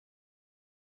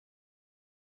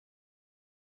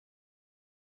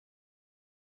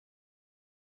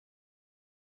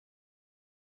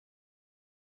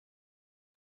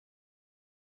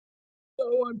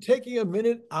So I'm taking a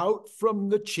minute out from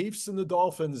the Chiefs and the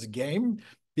Dolphins game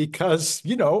because,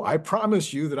 I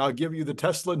promise you that I'll give you the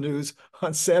Tesla news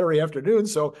on Saturday afternoon.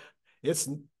 So it's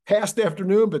past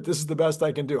afternoon, but this is the best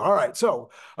I can do. All right.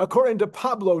 So according to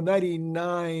Pablo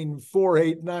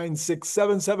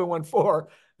 9948967714,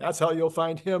 that's how you'll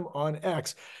find him on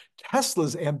X.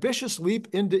 Tesla's ambitious leap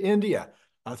into India,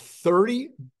 a $30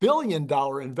 billion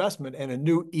investment and a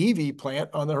new EV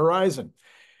plant on the horizon.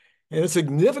 In a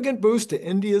significant boost to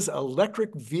India's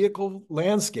electric vehicle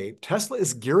landscape, Tesla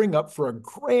is gearing up for a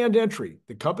grand entry.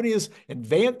 The company is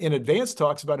in advanced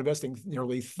talks about investing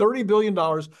nearly $30 billion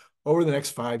over the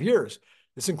next 5 years.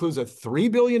 This includes a $3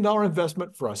 billion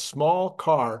investment for a small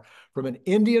car from an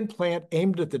Indian plant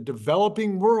aimed at the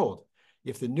developing world.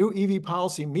 If the new EV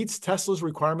policy meets Tesla's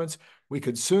requirements, we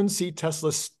could soon see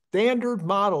Tesla's standard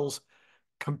models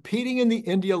competing in the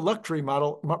India luxury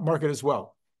market as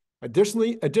well.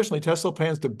 Additionally, Tesla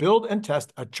plans to build and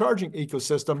test a charging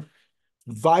ecosystem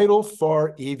vital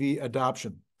for EV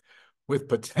adoption, with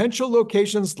potential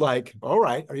locations like, all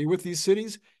right, are you with these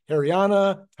cities?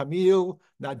 Haryana, Tamil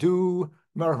Nadu,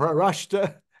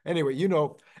 Maharashtra. Anyway,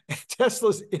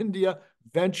 Tesla's India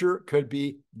venture could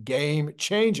be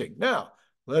game-changing. Now,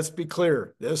 let's be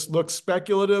clear. This looks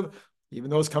speculative,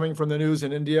 even though it's coming from the news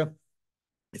in India.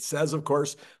 It says, of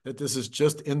course, that this is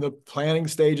just in the planning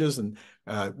stages, and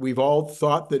we've all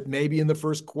thought that maybe in the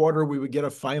first quarter we would get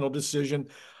a final decision.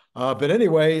 But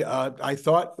anyway, I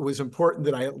thought it was important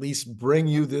that I at least bring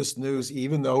you this news,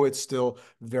 even though it's still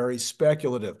very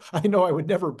speculative. I know I would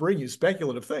never bring you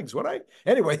speculative things, would I?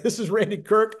 Anyway, this is Randy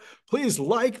Kirk. Please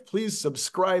like, please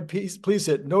subscribe, please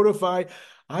hit notify.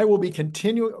 I will be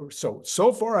continuing.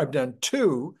 So far I've done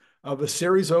 2 of a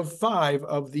series of 5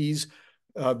 of these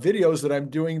videos that I'm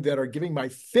doing that are giving my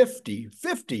 50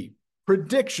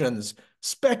 predictions,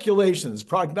 speculations,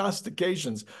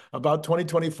 prognostications about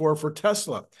 2024 for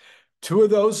Tesla. 2 of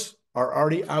those are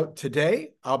already out today.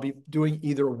 I'll be doing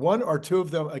either 1 or 2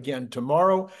 of them again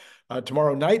tomorrow.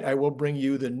 Tomorrow night, I will bring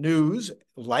you the news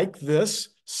like this.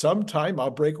 Sometime I'll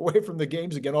break away from the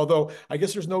games again, although I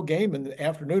guess there's no game in the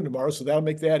afternoon tomorrow, so that'll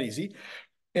make that easy.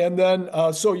 And then,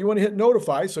 so you want to hit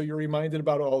notify so you're reminded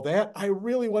about all that. I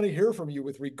really want to hear from you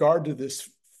with regard to this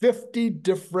 50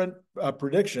 different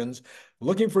predictions,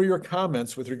 looking for your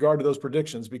comments with regard to those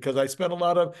predictions, because I spent a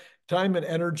lot of time and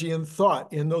energy and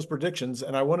thought in those predictions,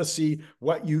 and I want to see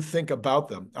what you think about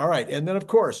them. All right. And then, of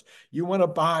course, you want to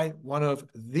buy one of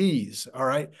these. All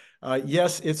right.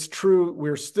 Yes, it's true.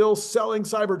 We're still selling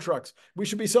Cybertrucks. We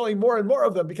should be selling more and more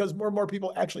of them because more and more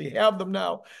people actually have them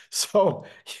now. So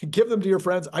give them to your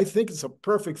friends. I think it's a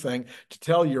perfect thing to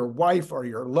tell your wife or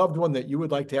your loved one that you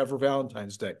would like to have for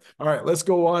Valentine's Day. All right, let's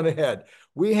go on ahead.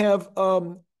 We have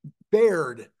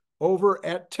Baird over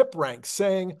at TipRank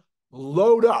saying,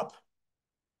 load up.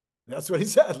 That's what he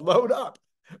said, load up.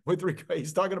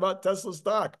 He's talking about Tesla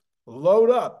stock. Load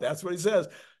up. That's what he says.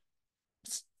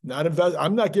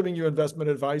 I'm not giving you investment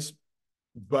advice,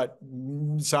 but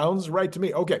sounds right to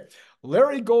me. Okay.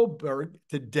 Larry Goldberg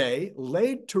today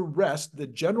laid to rest the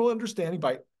general understanding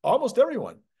by almost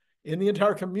everyone in the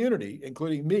entire community,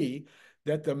 including me,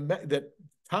 that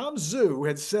Tom Zhu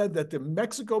had said that the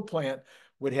Mexico plant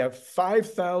would have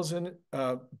 5,000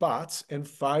 bots and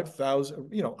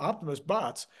 5,000, Optimus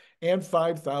bots and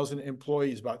 5,000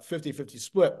 employees, about 50-50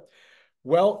 split.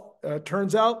 Well,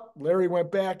 turns out Larry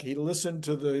went back. He listened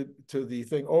to the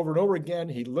thing over and over again.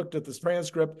 He looked at this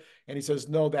transcript and he says,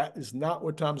 no, that is not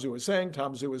what Tom Zhu was saying.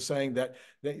 Tom Zhu was saying that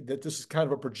this is kind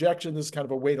of a projection. This is kind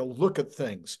of a way to look at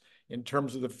things in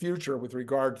terms of the future with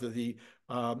regard to the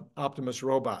Optimus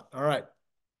robot. All right.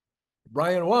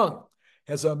 Brian Wang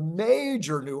has a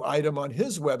major new item on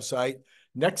his website,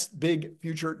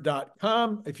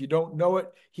 nextbigfuture.com. If you don't know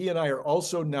it, he and I are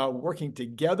also now working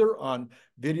together on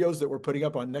videos that we're putting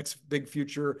up on Next Big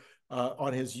Future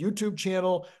on his YouTube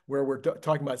channel, where we're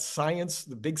talking about science,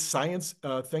 the big science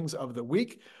things of the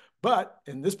week. But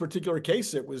in this particular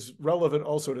case, it was relevant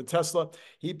also to Tesla.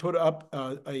 He put up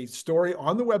a story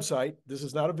on the website. This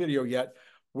is not a video yet,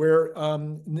 where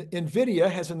NVIDIA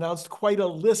has announced quite a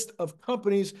list of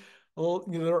companies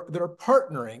that are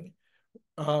partnering,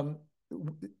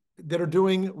 that are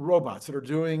doing robots, that are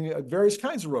doing various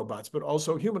kinds of robots, but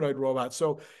also humanoid robots.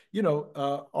 So,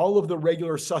 all of the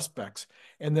regular suspects.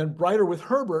 And then Brighter with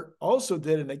Herbert also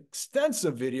did an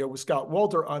extensive video with Scott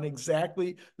Walter on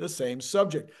exactly the same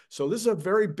subject. So this is a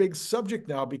very big subject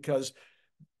now, because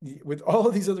with all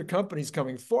of these other companies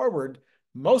coming forward,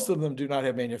 most of them do not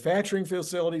have manufacturing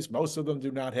facilities. Most of them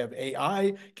do not have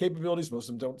AI capabilities. Most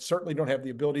of them certainly don't have the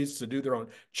abilities to do their own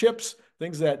chips,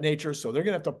 things of that nature. So they're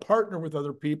going to have to partner with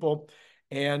other people.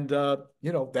 And,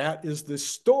 that is the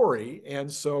story.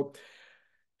 And so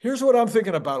here's what I'm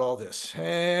thinking about all this.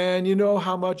 And you know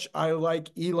how much I like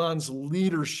Elon's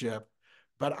leadership,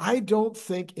 but I don't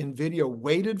think NVIDIA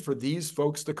waited for these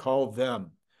folks to call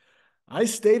them. I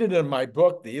stated in my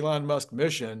book, The Elon Musk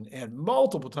Mission, and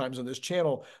multiple times on this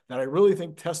channel, that I really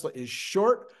think Tesla is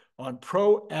short on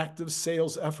proactive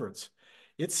sales efforts.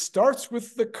 It starts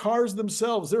with the cars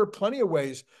themselves. There are plenty of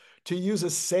ways to use a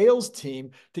sales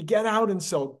team to get out and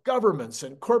sell governments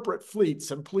and corporate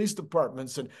fleets and police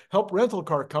departments and help rental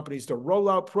car companies to roll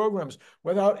out programs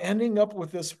without ending up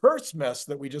with this Hertz mess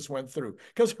that we just went through.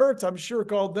 Because Hertz, I'm sure,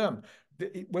 called them.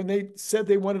 When they said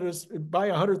they wanted to buy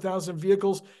 100,000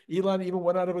 vehicles, Elon even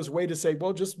went out of his way to say,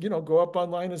 well, just, go up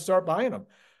online and start buying them.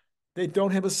 They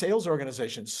don't have a sales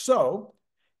organization. So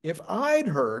if I'd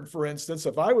heard, for instance,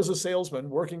 if I was a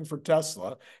salesman working for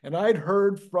Tesla and I'd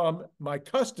heard from my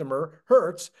customer,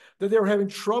 Hertz, that they were having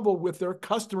trouble with their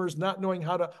customers not knowing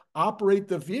how to operate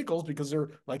the vehicles because they're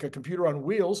like a computer on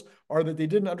wheels, or that they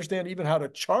didn't understand even how to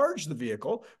charge the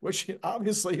vehicle, which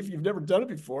obviously, if you've never done it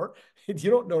before,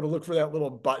 you don't know to look for that little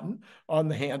button on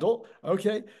the handle.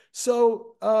 Okay.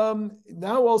 So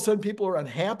now all of a sudden people are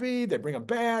unhappy. They bring them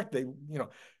back.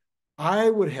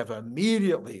 I would have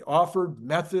immediately offered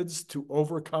methods to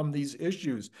overcome these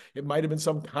issues. It might have been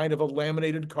some kind of a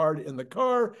laminated card in the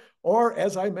car, or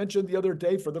as I mentioned the other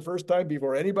day, for the first time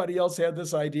before anybody else had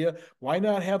this idea, why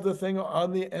not have the thing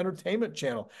on the entertainment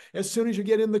channel? As soon as you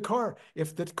get in the car,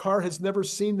 if the car has never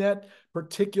seen that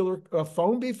particular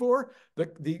phone before,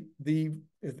 the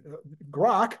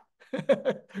Grok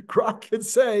Grok can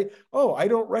say, oh, I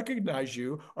don't recognize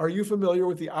you. Are you familiar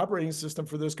with the operating system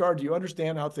for this car? Do you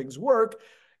understand how things work?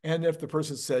 And if the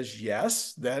person says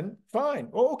yes, then fine.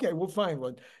 Oh, okay, well, fine.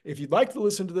 Well, if you'd like to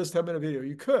listen to this 10-minute video,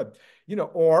 you could,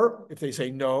 or if they say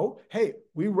no, hey,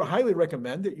 we highly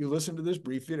recommend that you listen to this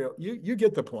brief video. You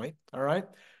get the point, all right?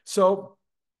 So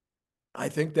I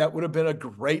think that would have been a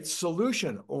great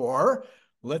solution. Or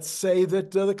let's say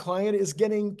that the client is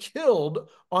getting killed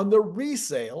on the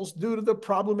resales due to the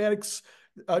problematic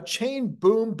chain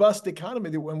boom bust economy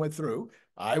that we went through.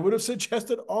 I would have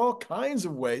suggested all kinds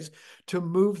of ways to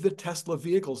move the Tesla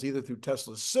vehicles, either through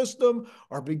Tesla's system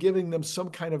or be giving them some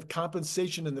kind of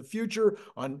compensation in the future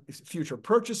on future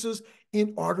purchases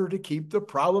in order to keep the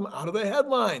problem out of the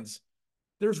headlines.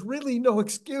 There's really no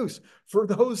excuse for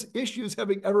those issues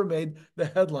having ever made the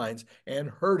headlines and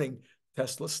hurting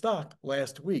Tesla stock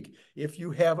last week. If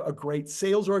you have a great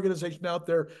sales organization out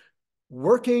there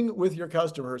working with your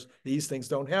customers, these things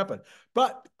don't happen.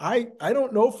 But I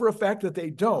don't know for a fact that they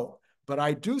don't, but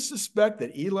I do suspect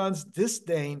that Elon's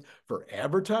disdain for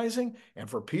advertising and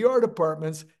for PR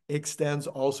departments extends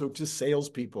also to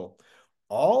salespeople.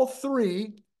 All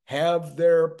three have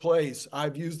their place.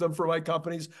 I've used them for my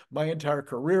companies my entire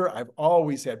career. I've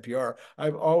always had PR.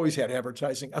 I've always had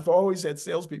advertising. I've always had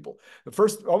salespeople.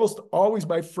 Almost always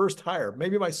my first hire,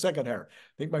 maybe my second hire. I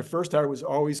think my first hire was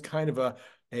always kind of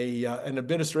an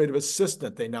administrative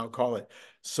assistant, they now call it.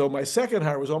 So my second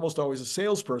hire was almost always a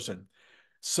salesperson.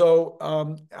 So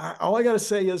all I got to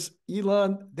say is,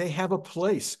 Elon, they have a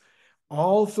place.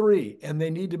 All three, and they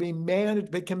need to be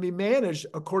managed. They can be managed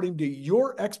according to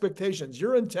your expectations,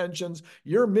 your intentions,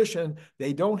 your mission.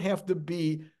 They don't have to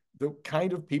be the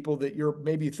kind of people that you're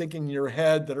maybe thinking in your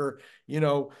head that are,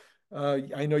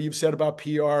 I know you've said about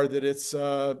PR that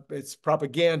it's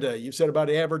propaganda. You've said about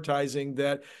advertising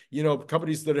that,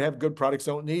 companies that have good products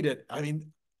don't need it. I mean,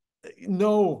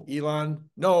 no, Elon,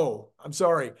 no, I'm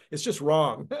sorry. It's just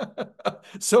wrong.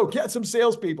 So get some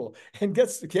salespeople and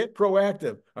get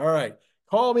proactive. All right.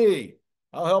 Call me.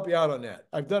 I'll help you out on that.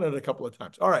 I've done it a couple of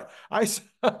times. All right.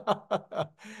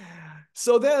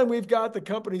 So then we've got the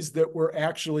companies that were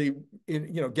actually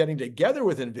getting together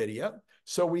with NVIDIA.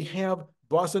 So we have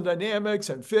Boston Dynamics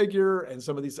and Figure and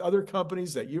some of these other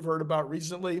companies that you've heard about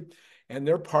recently, and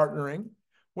they're partnering.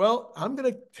 Well, I'm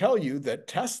going to tell you that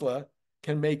Tesla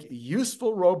can make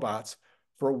useful robots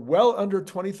for well under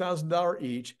 $20,000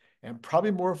 each, and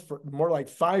probably more like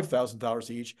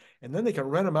 $5,000 each. And then they can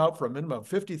rent them out for a minimum of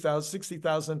 $50,000,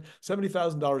 $60,000,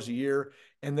 $70,000 a year.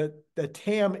 And the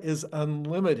TAM is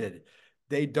unlimited.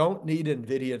 They don't need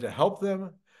NVIDIA to help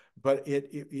them, but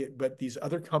but these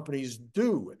other companies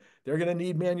do. They're going to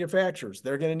need manufacturers.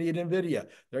 They're going to need NVIDIA.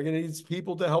 They're going to need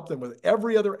people to help them with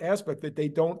every other aspect that they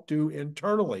don't do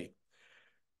internally.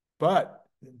 But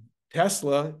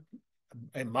Tesla,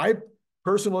 in my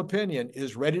personal opinion,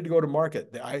 is ready to go to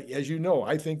market. As you know,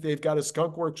 I think they've got a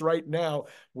skunk works right now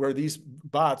where these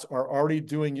bots are already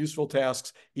doing useful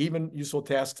tasks, even useful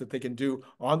tasks that they can do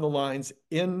on the lines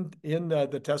in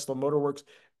the Tesla Motor Works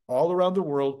all around the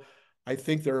world. I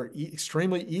think there are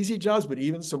extremely easy jobs, but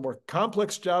even some more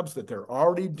complex jobs that they're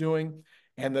already doing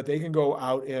and that they can go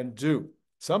out and do.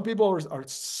 Some people are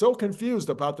so confused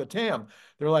about the TAM.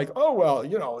 They're like, oh, well,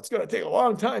 it's going to take a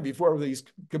long time before these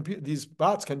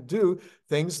bots can do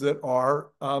things that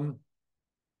are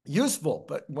useful.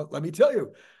 But let me tell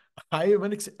you, I am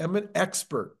an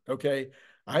expert, okay?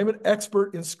 I'm an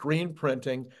expert in screen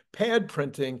printing, pad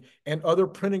printing, and other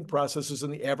printing processes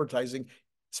in the advertising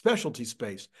specialty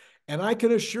space. And I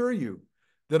can assure you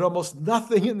that almost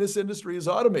nothing in this industry is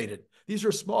automated. These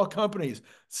are small companies.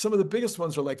 Some of the biggest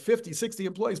ones are like 50, 60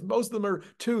 employees. Most of them are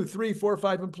 2, 3, 4,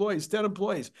 5 employees, 10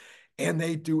 employees. And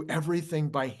they do everything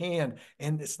by hand.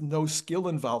 And it's no skill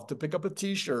involved to pick up a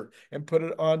t-shirt and put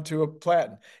it onto a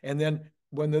platen. And then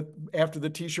after the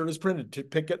t-shirt is printed, to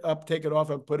pick it up, take it off,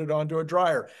 and put it onto a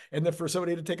dryer. And then for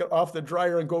somebody to take it off the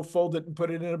dryer and go fold it and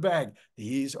put it in a bag.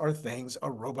 These are things a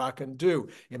robot can do.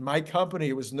 In my company,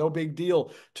 it was no big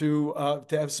deal to have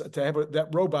that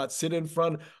robot sit in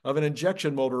front of an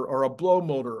injection motor or a blow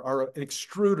motor or an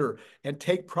extruder and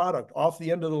take product off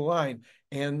the end of the line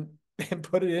and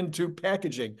put it into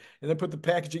packaging and then put the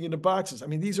packaging into boxes. I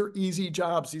mean, these are easy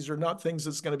jobs. These are not things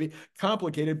that's going to be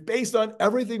complicated based on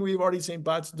everything we've already seen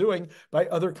bots doing by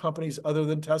other companies other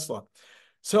than Tesla.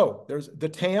 So there's the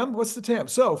TAM. What's the TAM?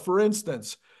 So for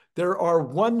instance, there are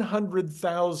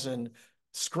 100,000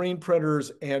 screen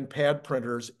printers and pad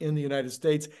printers in the United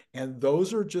States. And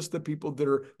those are just the people that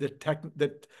are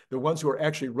the ones who are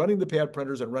actually running the pad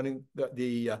printers and running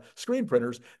the screen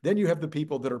printers. Then you have the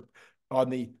people that are on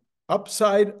the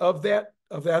upside of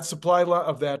that supply line,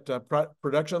 of that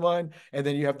production line, and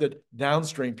then you have the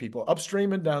downstream people,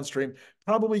 upstream and downstream,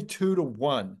 probably 2 to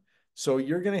 1. So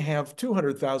you're going to have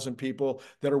 200,000 people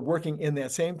that are working in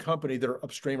that same company that are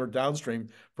upstream or downstream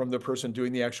from the person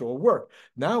doing the actual work.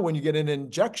 Now, when you get in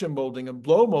injection molding and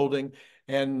blow molding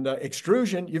and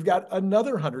extrusion, you've got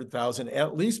another 100,000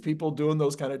 at least people doing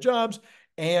those kind of jobs.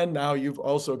 And now you've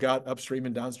also got upstream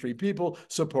and downstream people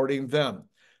supporting them.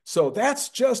 So that's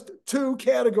just 2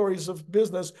 categories of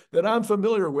business that I'm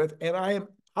familiar with, and I am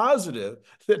positive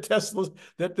that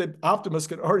the Optimus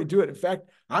can already do it. In fact,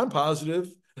 I'm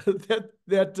positive that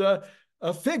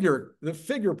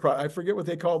I forget what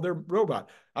they call their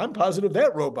robot. I'm positive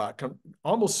that robot can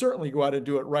almost certainly go out and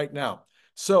do it right now.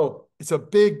 So it's a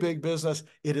big, big business.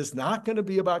 It is not going to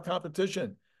be about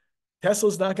competition.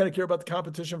 Tesla's not going to care about the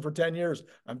competition for 10 years.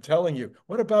 I'm telling you.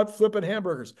 What about flipping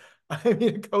hamburgers? I mean,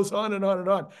 it goes on and on and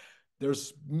on.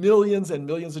 There's millions and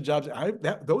millions of jobs.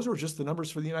 Those are just the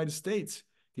numbers for the United States.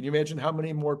 Can you imagine how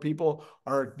many more people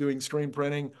are doing screen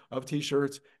printing of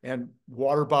t-shirts and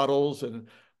water bottles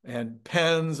and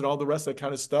pens and all the rest of that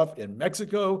kind of stuff in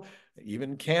Mexico,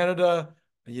 even Canada,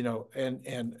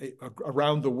 and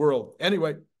around the world.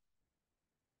 Anyway,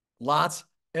 lots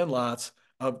and lots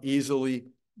of easily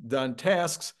done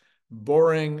tasks,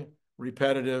 boring,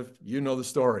 repetitive. You know the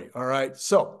story. All right.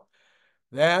 So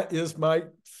that is my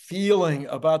feeling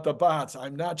about the bots.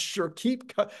 I'm not sure.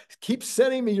 Keep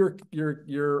sending me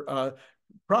your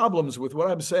problems with what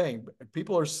I'm saying.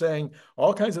 People are saying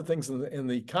all kinds of things in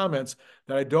the comments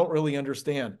that I don't really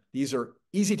understand. These are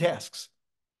easy tasks.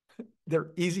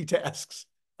 They're easy tasks.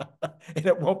 And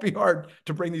it won't be hard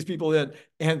to bring these people in.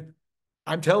 And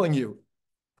I'm telling you,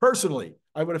 personally,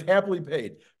 I would have happily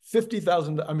paid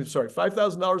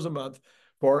 $5,000 a month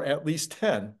for at least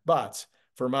 10 bots.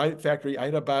 For my factory, I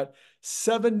had about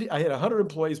 70, I had 100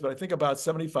 employees, but I think about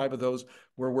 75 of those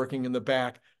were working in the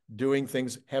back, doing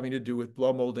things having to do with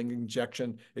blow molding,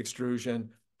 injection, extrusion,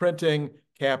 printing,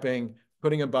 capping,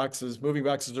 putting in boxes, moving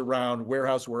boxes around,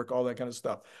 warehouse work, all that kind of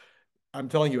stuff. I'm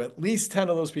telling you, at least 10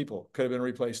 of those people could have been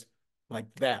replaced like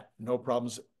that. No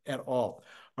problems at all.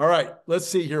 All right, let's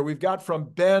see here. We've got from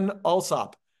Ben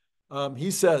Alsop.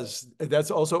 He says,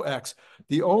 that's also X.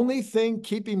 The only thing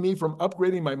keeping me from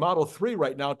upgrading my Model 3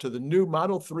 right now to the new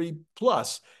Model 3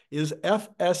 Plus is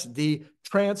FSD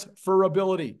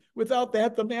transferability. Without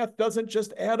that, the math doesn't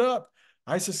just add up.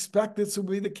 I suspect this will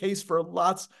be the case for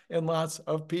lots and lots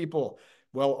of people.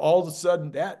 Well, all of a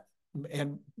sudden that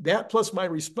plus my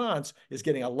response is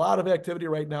getting a lot of activity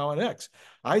right now on X.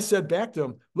 I said back to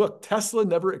him, look, Tesla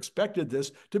never expected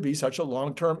this to be such a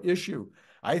long-term issue.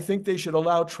 I think they should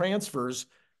allow transfers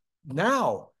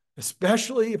now,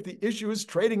 especially if the issue is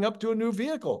trading up to a new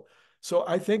vehicle. So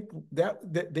I think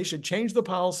that they should change the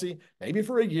policy, maybe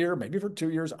for a year, maybe for 2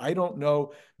 years. I don't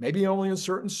know. Maybe only in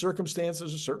certain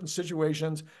circumstances or certain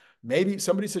situations. Maybe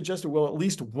somebody suggested, well, at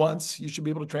least once, you should be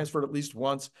able to transfer it at least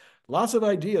once. Lots of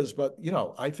ideas, but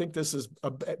I think this is a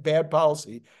bad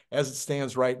policy as it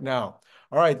stands right now.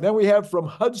 All right, then we have from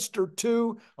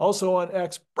Hudster2, also on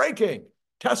X, breaking.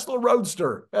 Tesla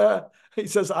Roadster. He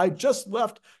says, I just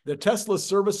left the Tesla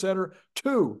service center.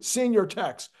 2 senior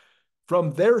techs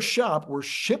from their shop were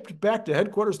shipped back to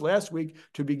headquarters last week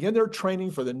to begin their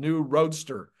training for the new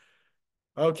Roadster.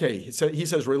 Okay, he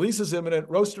says release is imminent.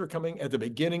 Roadster coming at the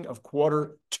beginning of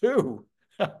Q2.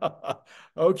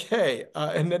 Okay,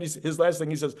 and then his last thing,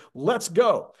 he says, let's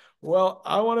go. Well,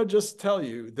 I want to just tell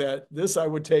you that this I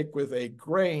would take with a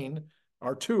grain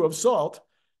or 2 of salt,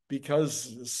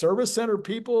 because service center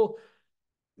people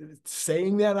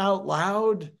saying that out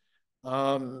loud,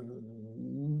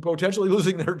 potentially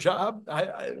losing their job.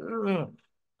 I'm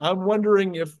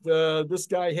wondering if this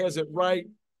guy has it right,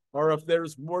 or if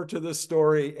there's more to this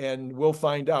story, and we'll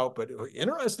find out. But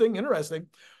interesting, interesting.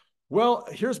 Well,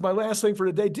 here's my last thing for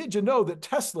today. Did you know that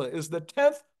Tesla is the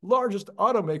 10th largest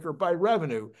automaker by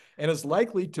revenue and is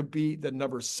likely to be the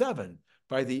number 7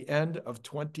 by the end of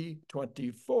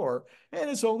 2024? And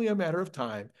it's only a matter of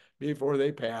time before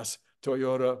they pass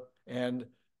Toyota and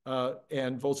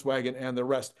Volkswagen and the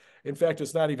rest. In fact,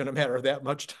 it's not even a matter of that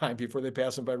much time before they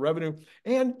pass them by revenue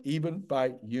and even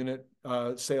by unit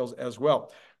sales as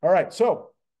well. All right,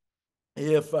 so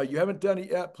if you haven't done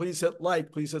it yet, please hit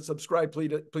like, please hit subscribe,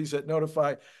 please hit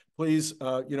notify, please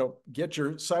get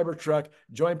your Cybertruck,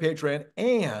 join Patreon,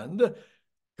 and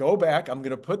go back. I'm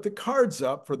going to put the cards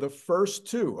up for the first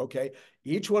 2, okay?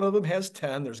 Each one of them has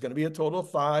 10. There's going to be a total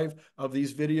of 5 of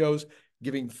these videos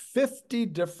giving 50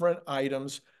 different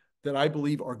items that I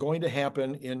believe are going to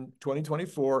happen in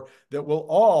 2024 that will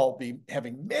all be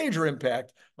having major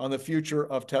impact on the future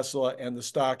of Tesla and the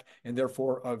stock, and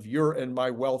therefore of your and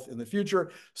my wealth in the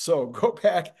future. So go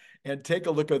back and take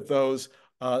a look at those.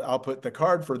 I'll put the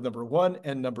card for number 1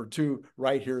 and number 2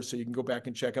 right here, so you can go back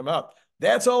and check them out.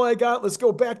 That's all I got. Let's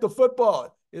go back to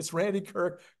football. It's Randy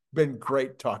Kirk. Been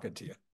great talking to you.